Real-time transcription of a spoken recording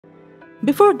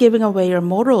Before giving away your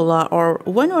Motorola or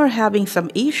when you're having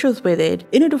some issues with it,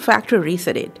 you need to factory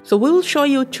reset it. So we will show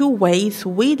you two ways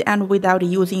with and without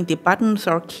using the buttons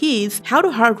or keys how to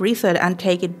hard reset and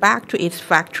take it back to its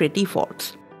factory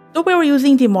defaults. So we are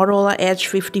using the Motorola Edge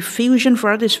 50 Fusion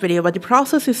for this video, but the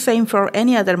process is same for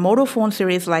any other Moto phone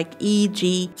series like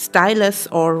EG, Stylus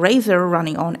or Razr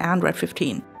running on Android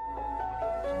 15.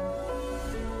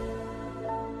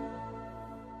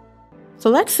 So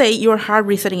let's say you're hard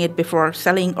resetting it before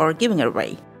selling or giving it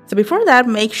away. So before that,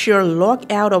 make sure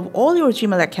log out of all your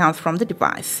Gmail accounts from the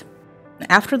device.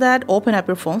 After that, open up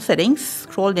your phone settings,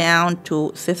 scroll down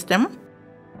to System,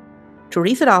 to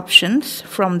Reset Options,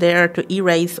 from there to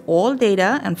Erase All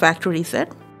Data and Factory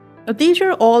Reset. Now, these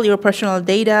are all your personal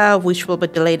data which will be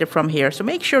deleted from here, so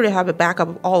make sure you have a backup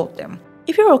of all of them.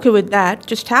 If you're okay with that,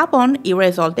 just tap on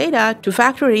Erase All Data to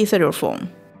factory reset your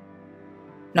phone.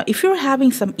 Now, if you're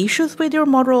having some issues with your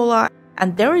Motorola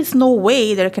and there is no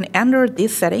way that you can enter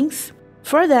these settings,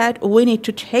 for that, we need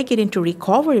to take it into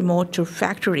recovery mode to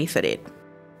factory reset it.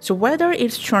 So whether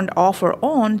it's turned off or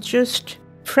on, just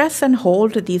press and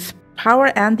hold this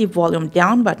power and the volume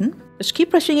down button. Just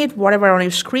keep pressing it whatever on your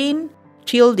screen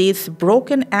till this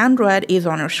broken Android is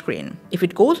on your screen. If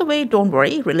it goes away, don't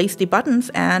worry, release the buttons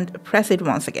and press it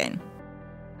once again.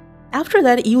 After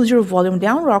that, use your volume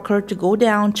down rocker to go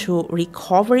down to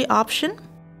recovery option.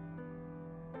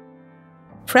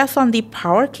 Press on the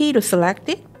power key to select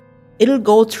it. It'll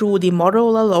go through the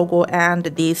Motorola logo and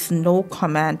this no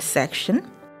command section.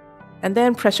 And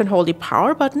then press and hold the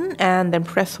power button and then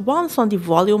press once on the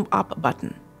volume up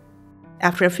button.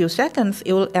 After a few seconds,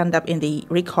 it will end up in the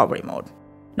recovery mode.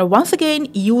 Now once again,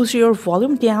 use your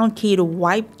volume down key to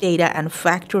wipe data and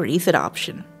factory reset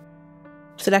option.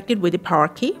 Select it with the power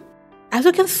key. As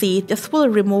you can see, this will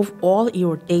remove all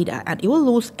your data and you will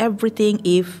lose everything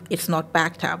if it's not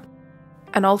backed up.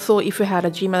 And also, if you had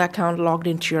a Gmail account logged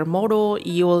into your Moto,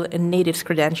 you will need its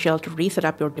credential to reset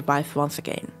up your device once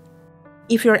again.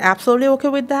 If you're absolutely okay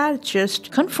with that,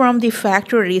 just confirm the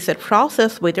factory reset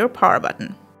process with your power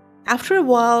button. After a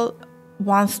while,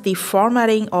 once the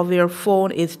formatting of your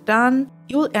phone is done,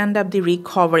 you will end up the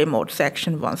recovery mode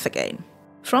section once again.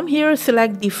 From here,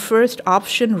 select the first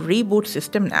option, Reboot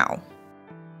System Now.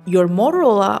 Your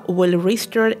Motorola will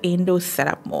restart into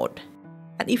setup mode.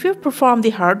 And if you've performed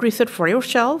the hard reset for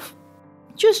yourself,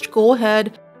 just go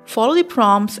ahead, follow the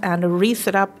prompts and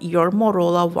reset up your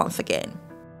Motorola once again.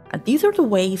 And these are the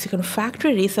ways you can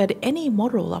factory reset any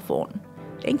Motorola phone.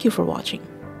 Thank you for watching.